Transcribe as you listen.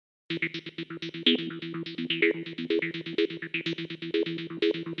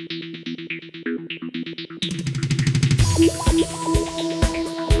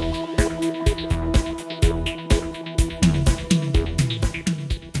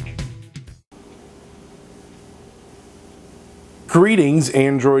Greetings,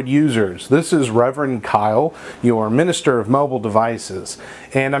 Android users. This is Reverend Kyle, your Minister of Mobile Devices,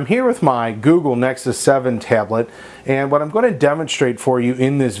 and I'm here with my Google Nexus 7 tablet, and what I'm going to demonstrate for you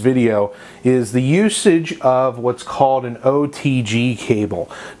in this video is the usage of what's called an Otg cable.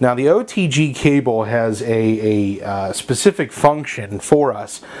 Now, the Otg cable has a specific function for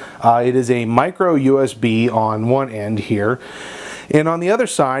us. It is a micro USB on one end here, and on the other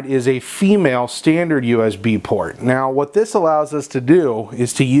side is a female standard USB port. Now, what this allows us to do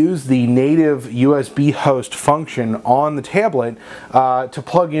is to use the native USB host function on the tablet to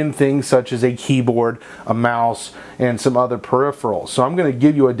plug in things such as a keyboard, a mouse, and some other peripherals. So I'm going to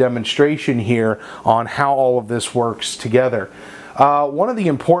give you a demonstration here on how all of this works together. One of the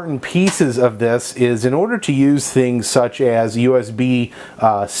important pieces of this is, in order to use things such as USB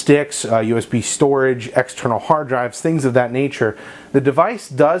sticks, USB storage, external hard drives, things of that nature, the device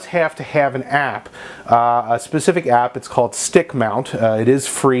does have to have an app, a specific app. It's called Stick Mount. It is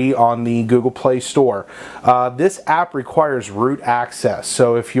free on the Google Play Store. This app requires root access,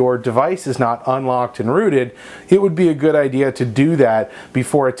 so if your device is not unlocked and rooted, it would be a good idea to do that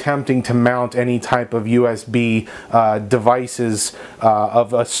before attempting to mount any type of USB devices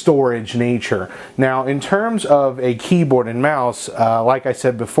of a storage nature. Now, in terms of a keyboard and mouse, like I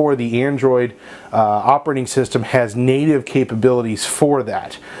said before, the Android operating system has native capabilities for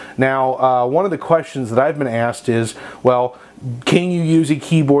that. Now, one of the questions that I've been asked is, well, can you use a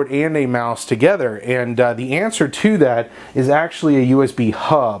keyboard and a mouse together? And the answer to that is actually a USB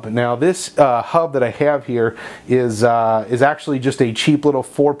hub. Now, this hub that I have here is actually just a cheap little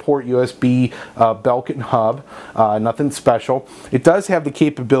 4-port USB Belkin hub, nothing special. It does have the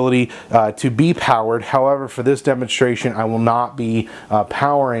capability to be powered. However, for this demonstration, I will not be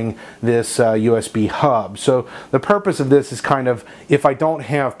powering this USB hub. So the purpose of this is kind of, if I don't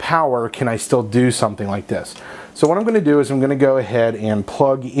have power, can I still do something like this? So what I'm going to do is I'm going to go ahead and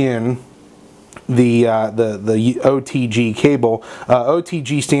plug in the Otg cable.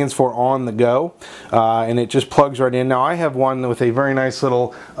 Otg stands for on the go, and it just plugs right in. Now, I have one with a very nice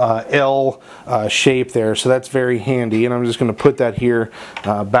little L shape there, so that's very handy, and I'm just going to put that here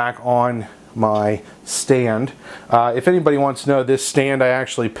back on my stand. If anybody wants to know, this stand, I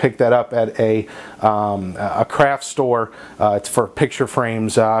actually picked that up at a craft store. It's for picture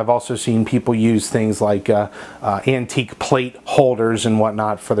frames. I've also seen people use things like antique plate holders and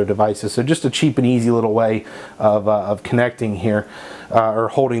whatnot for their devices. So just a cheap and easy little way of connecting here, or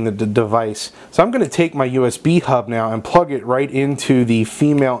holding the device. So I'm going to take my USB hub now and plug it right into the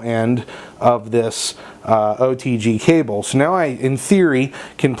female end of this Otg cable. So now I, in theory,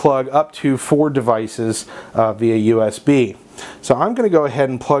 can plug up to 4 devices via USB. So I'm going to go ahead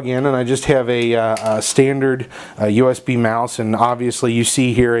and plug in, and I just have a standard USB mouse, and obviously you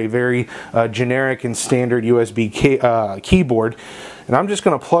see here a very generic and standard USB keyboard. And I'm just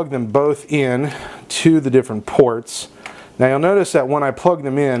going to plug them both in to the different ports. Now, you'll notice that when I plug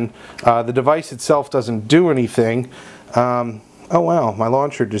them in, the device itself doesn't do anything. Oh wow, my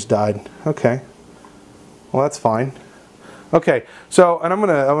launcher just died. Okay, well, that's fine. Okay, so, and I'm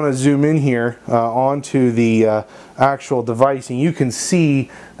gonna zoom in here onto the actual device, and you can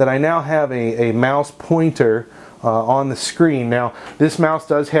see that I now have a mouse pointer on the screen. Now, this mouse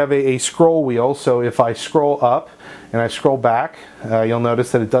does have a scroll wheel, so if I scroll up and I scroll back, you'll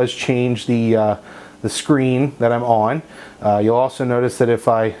notice that it does change the screen that I'm on. You'll also notice that if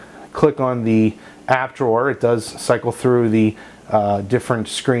I click on the app drawer, it does cycle through the different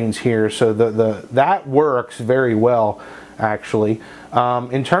screens here. So that works very well, actually.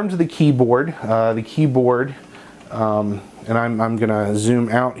 In terms of the keyboard, and I'm going to zoom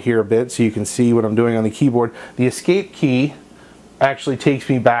out here a bit so you can see what I'm doing on the keyboard. The escape key actually takes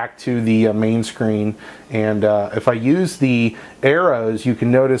me back to the main screen, and if I use the arrows, you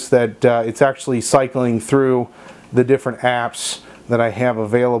can notice that it's actually cycling through the different apps that I have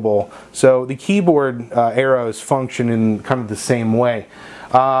available. So the keyboard arrows function in kind of the same way.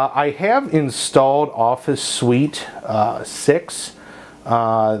 I have installed Office Suite 6.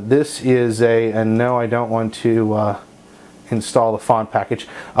 This is and no, I don't want to install the font package.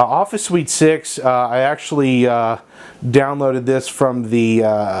 Office Suite 6, I actually downloaded this from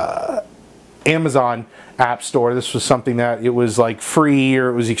the Amazon App Store. This was something that it was like free, or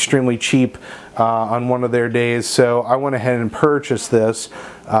it was extremely cheap on one of their days. So I went ahead and purchased this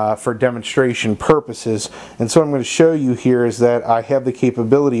for demonstration purposes. And so what I'm going to show you here is that I have the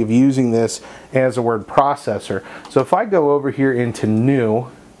capability of using this as a word processor. So if I go over here into New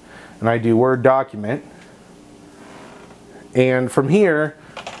and I do Word Document, and from here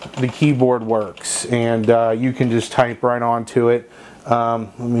the keyboard works, and you can just type right onto it.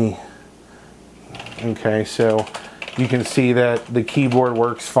 Okay, so you can see that the keyboard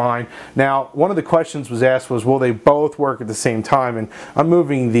works fine. Now, one of the questions was asked was, will they both work at the same time? And I'm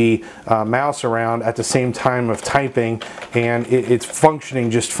moving the mouse around at the same time of typing, and it's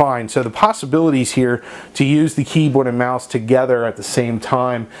functioning just fine. So the possibilities here to use the keyboard and mouse together at the same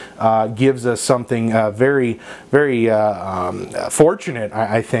time gives us something very, very fortunate,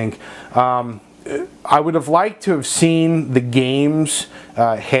 I think. I would have liked to have seen the games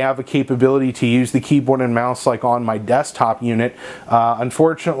have a capability to use the keyboard and mouse like on my desktop unit.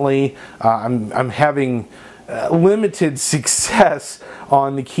 Unfortunately, I'm having limited success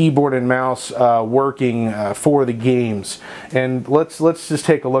on the keyboard and mouse working for the games. And let's just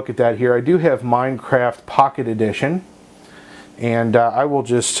take a look at that here. I do have Minecraft Pocket Edition, and I will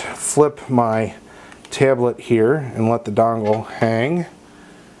just flip my tablet here and let the dongle hang.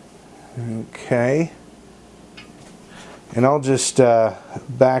 Okay, and I'll just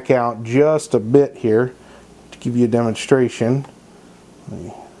back out just a bit here to give you a demonstration.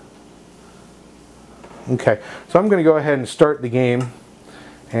 Okay, so I'm going to go ahead and start the game,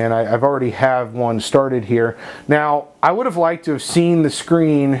 and I've already have one started here. Now, I would have liked to have seen the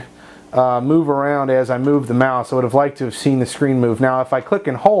screen move around as I move the mouse. I would have liked to have seen the screen move. Now, if I click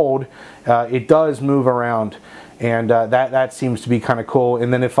and hold, it does move around. And that seems to be kind of cool.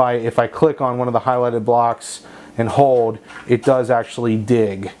 And then if I click on one of the highlighted blocks and hold, it does actually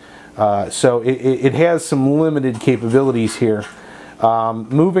dig. So it has some limited capabilities here.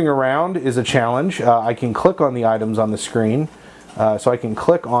 Moving around is a challenge. I can click on the items on the screen. So I can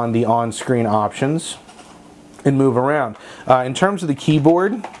click on the on-screen options and move around. In terms of the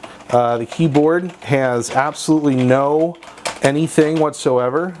keyboard has absolutely no anything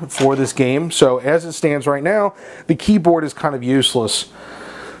whatsoever for this game. So as it stands right now, the keyboard is kind of useless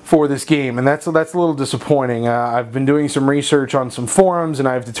for this game, and that's a little disappointing. I've been doing some research on some forums, and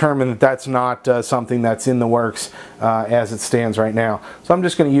I've determined that that's not something that's in the works as it stands right now. So I'm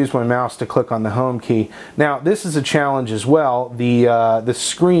just going to use my mouse to click on the home key. Now, this is a challenge as well. The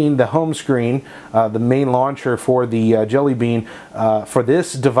screen, the home screen, the main launcher for the Jelly Bean for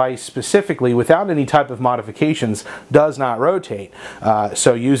this device specifically, without any type of modifications, does not rotate.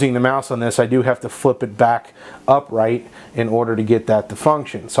 So using the mouse on this, I do have to flip it back upright in order to get that to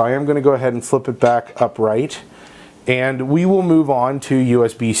function. So I am going to go ahead and flip it back upright, and we will move on to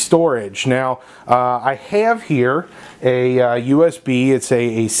USB storage. Now, I have here a USB. It's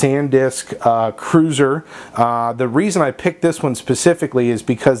a SanDisk Cruiser. The reason I picked this one specifically is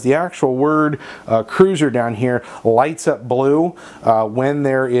because the actual word Cruiser down here lights up blue when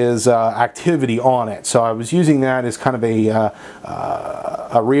there is activity on it. So I was using that as kind of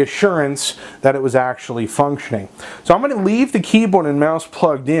a reassurance that it was actually functioning. So I'm going to leave the keyboard and mouse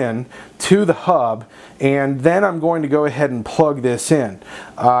plugged in to the hub, and then I'm going to go ahead and plug this in.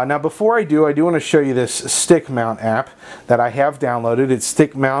 Now, before I do want to show you this stick mount app that I have downloaded. It's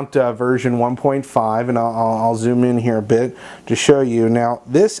stick mount version 1.5, and I'll zoom in here a bit to show you. Now,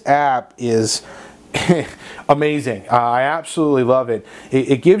 this app is amazing. I absolutely love it.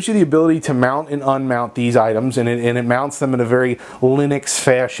 It gives you the ability to mount and unmount these items, and it mounts them in a very Linux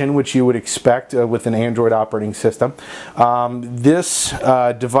fashion, which you would expect with an Android operating system. This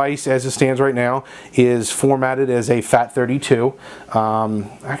device, as it stands right now, is formatted as a FAT32.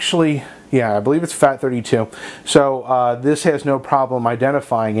 Actually, yeah, I believe it's FAT32. So this has no problem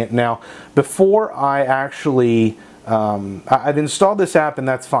identifying it. Now, before I actually I've installed this app, and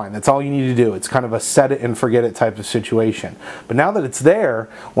that's fine. That's all you need to do. It's kind of a set it and forget it type of situation. But now that it's there,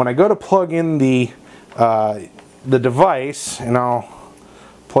 when I go to plug in the device, and I'll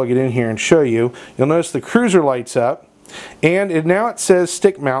plug it in here and show you, you'll notice the Cruiser lights up, and now it says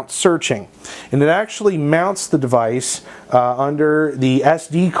stick mount searching, and it actually mounts the device under the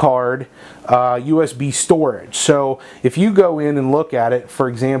SD card USB storage. So if you go in and look at it, for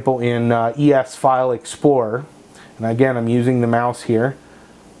example, in ES File Explorer, and again, I'm using the mouse here.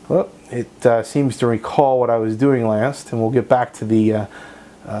 Oh, it seems to recall what I was doing last, and we'll get back to the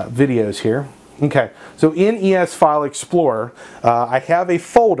videos here. Okay, so in ES File Explorer, I have a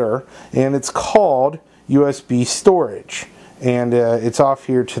folder, and it's called USB Storage, and it's off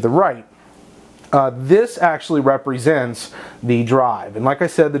here to the right. This actually represents the drive, and like I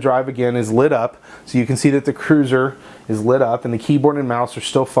said, the drive again is lit up, so you can see that the cruiser is lit up and the keyboard and mouse are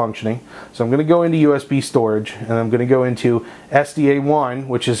still functioning. So I'm going to go into USB storage, and I'm going to go into SDA1,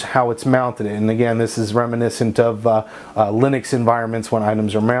 which is how it's mounted, and again this is reminiscent of Linux environments when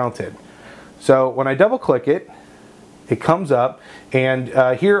items are mounted. So when I double click it, it comes up, and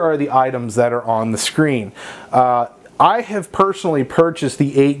here are the items that are on the screen. I have personally purchased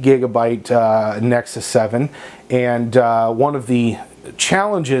the 8GB Nexus 7, and one of the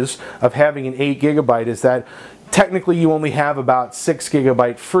challenges of having an 8GB is that technically you only have about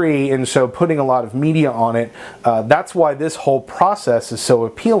 6GB free, and so putting a lot of media on it, that's why this whole process is so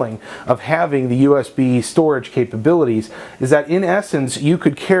appealing of having the USB storage capabilities, is that in essence you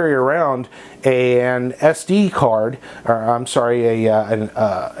could carry around an SD card, or I'm sorry, a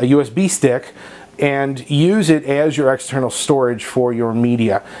USB stick, and use it as your external storage for your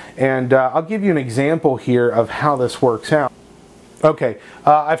media. And I'll give you an example here of how this works out. Okay,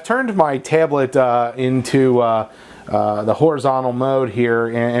 I've turned my tablet into the horizontal mode here,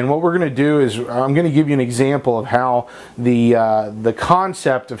 and what we're going to do is I'm going to give you an example of how the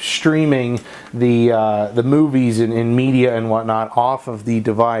concept of streaming the movies and media and whatnot off of the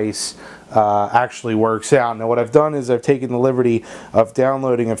device actually works out. Now what I've done is I've taken the liberty of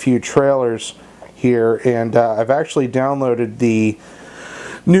downloading a few trailers here, and I've actually downloaded the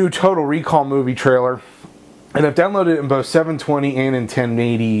new Total Recall movie trailer, and I've downloaded it in both 720 and in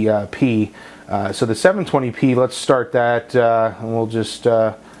 1080p. So the 720p, let's start that, and we'll just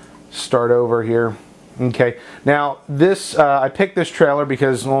start over here. Okay, now this I picked this trailer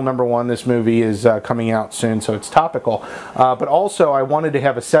because, well, number one, this movie is coming out soon, so it's topical. But also, I wanted to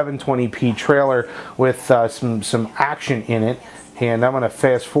have a 720p trailer with some action in it. And I'm going to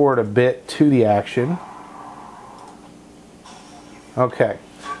fast forward a bit to the action. Okay,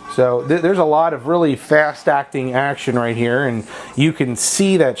 so there's a lot of really fast acting action right here, and you can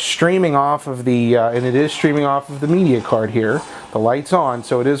see that streaming off of the, and it is streaming off of the media card here. The light's on,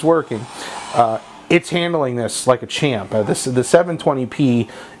 so it is working. It's handling this like a champ. The 720p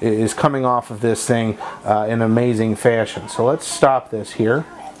is coming off of this thing in amazing fashion. So let's stop this here,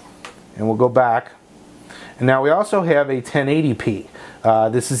 and we'll go back. And now we also have a 1080p.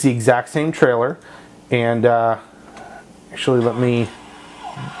 This is the exact same trailer, and actually let me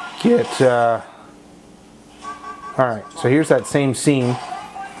get, alright, so here's that same scene.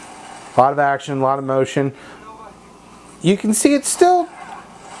 A lot of action, a lot of motion. You can see it's still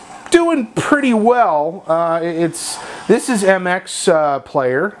doing pretty well. This is MX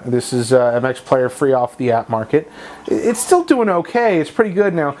Player. This is MX Player free off the app market. It's still doing okay. It's pretty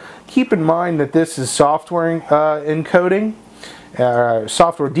good. Now, keep in mind that this is software encoding,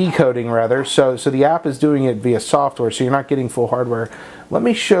 software decoding rather. So the app is doing it via software, so you're not getting full hardware. Let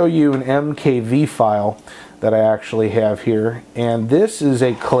me show you an MKV file that I actually have here, and this is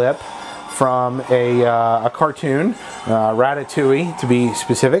a clip from a cartoon, Ratatouille to be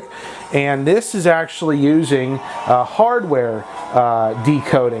specific, and this is actually using hardware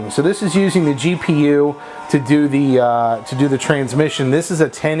decoding. So this is using the GPU to do the transmission. This is a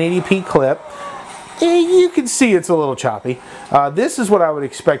 1080p clip. You can see it's a little choppy. This is what I would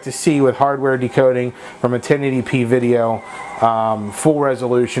expect to see with hardware decoding from a 1080p video, full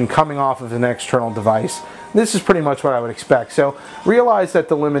resolution, coming off of an external device. This is pretty much what I would expect. So realize that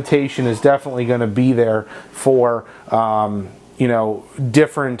the limitation is definitely going to be there for you know,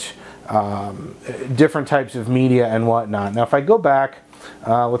 different types of media and whatnot. Now if I go back,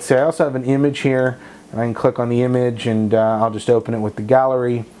 let's say I also have an image here, and I can click on the image, and I'll just open it with the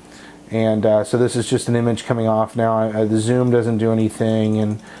gallery. And so this is just an image coming off now. The zoom doesn't do anything,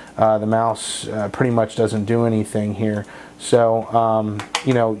 and the mouse pretty much doesn't do anything here. So,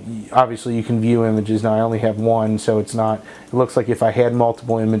 you know, obviously you can view images. Now I only have one, so it's not, it looks like if I had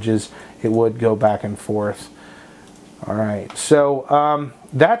multiple images, it would go back and forth. Alright, so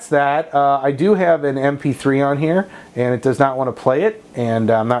that's that. I do have an MP3 on here, and it does not want to play it,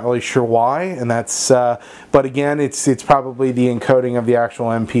 and I'm not really sure why, and that's, but again, it's probably the encoding of the actual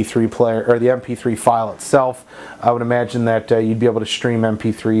MP3 player, or the MP3 file itself. I would imagine that you'd be able to stream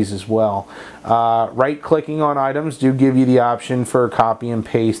MP3s as well. Right-clicking on items do give you the option for copy and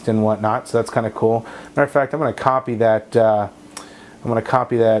paste and whatnot, so that's kind of cool. Matter of fact, I'm going to copy that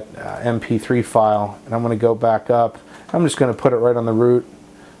MP3 file, and I'm going to go back up. I'm just going to put it right on the root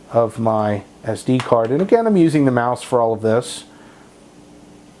of my SD card. And again, I'm using the mouse for all of this.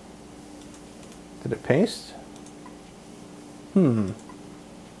 Did it paste?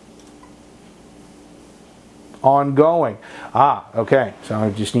 Ongoing. Ah, okay. So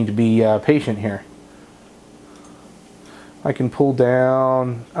I just need to be patient here. I can pull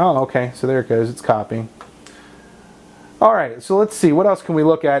down. Oh, okay, so there it goes. It's copying. All right, so let's see, what else can we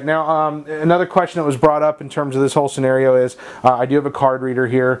look at? Now, another question that was brought up in terms of this whole scenario is, I do have a card reader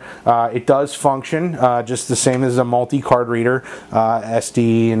here. It does function just the same as a multi-card reader,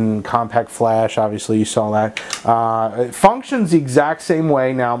 SD and compact flash, obviously you saw that. It functions the exact same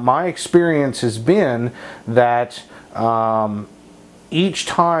way. Now, my experience has been that each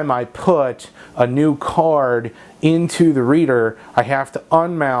time I put a new card into the reader, I have to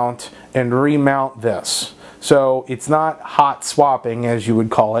unmount and remount this. So it's not hot swapping, as you would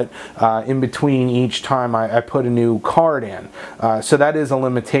call it, in between each time I put a new card in. So that is a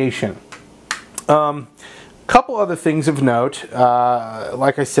limitation. Couple other things of note.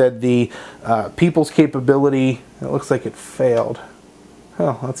 Like I said, the people's capability, it looks like it failed.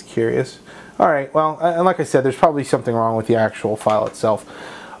 Oh, that's curious. Alright, well, and like I said, there's probably something wrong with the actual file itself.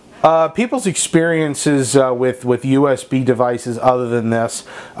 People's experiences with USB devices other than this,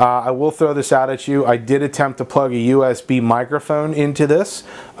 I will throw this out at you. I did attempt to plug a USB microphone into this.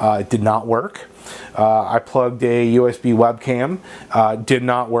 It did not work. I plugged a USB webcam. Did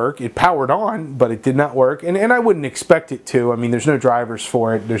not work. It powered on, but it did not work. And I wouldn't expect it to. I mean, there's no drivers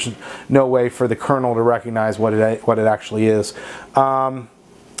for it. There's no way for the kernel to recognize what it actually is.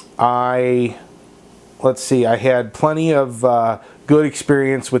 Let's see, I had plenty of good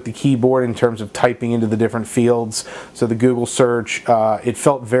experience with the keyboard in terms of typing into the different fields. So the Google search, it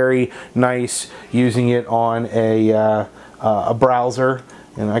felt very nice using it on a browser.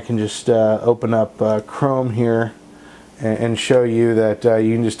 And I can just open up Chrome here and show you that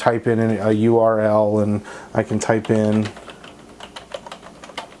you can just type in a URL, and I can type in,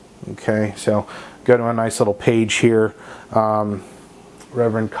 okay, so go to a nice little page here.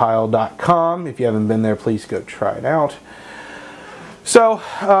 ReverendKyle.com. If you haven't been there, please go try it out. So,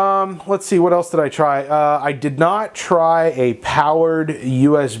 let's see, what else did I try? I did not try a powered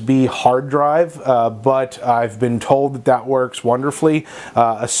USB hard drive, but I've been told that that works wonderfully,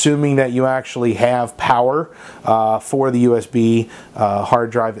 assuming that you actually have power for the USB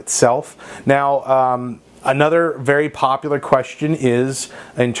hard drive itself. Now, another very popular question is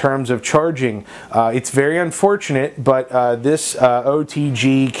in terms of charging. It's very unfortunate, but this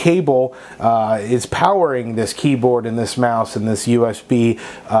Otg Cable is powering this keyboard and this mouse and this USB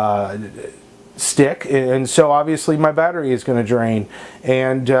stick, and so obviously my battery is going to drain.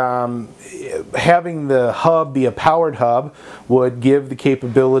 And having the hub be a powered hub would give the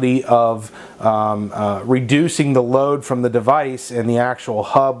capability of reducing the load from the device, and the actual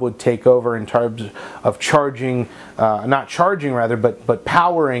hub would take over in terms of charging, not charging rather, but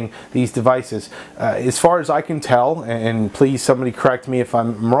powering these devices. As far as I can tell, and please somebody correct me if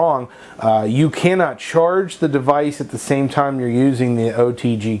I'm wrong, you cannot charge the device at the same time you're using the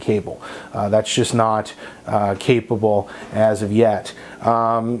Otg cable. That's just not capable as of yet.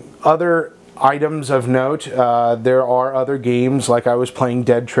 Other items of note, there are other games, like I was playing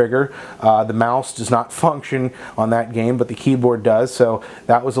Dead Trigger. The mouse does not function on that game, but the keyboard does, so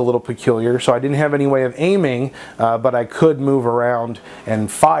that was a little peculiar. So I didn't have any way of aiming, but I could move around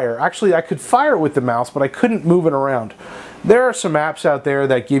and fire. Actually, I could fire with the mouse, but I couldn't move it around. There are some apps out there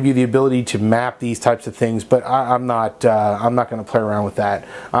that give you the ability to map these types of things, but I'm not going to play around with that.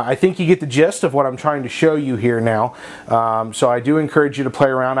 I think you get the gist of what I'm trying to show you here now. So I do encourage you to play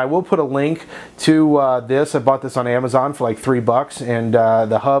around. I will put a link to this. I bought this on Amazon for like $3, and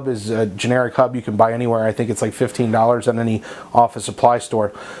the hub is a generic hub you can buy anywhere. I think it's like $15 on any office supply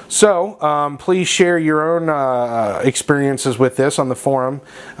store. So please share your own experiences with this on the forum,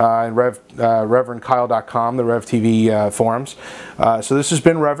 ReverendKyle.com, the RevTV forum. So this has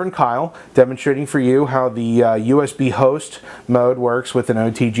been Reverend Kyle demonstrating for you how the USB host mode works with an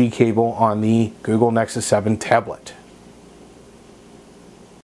Otg cable on the Google Nexus 7 tablet.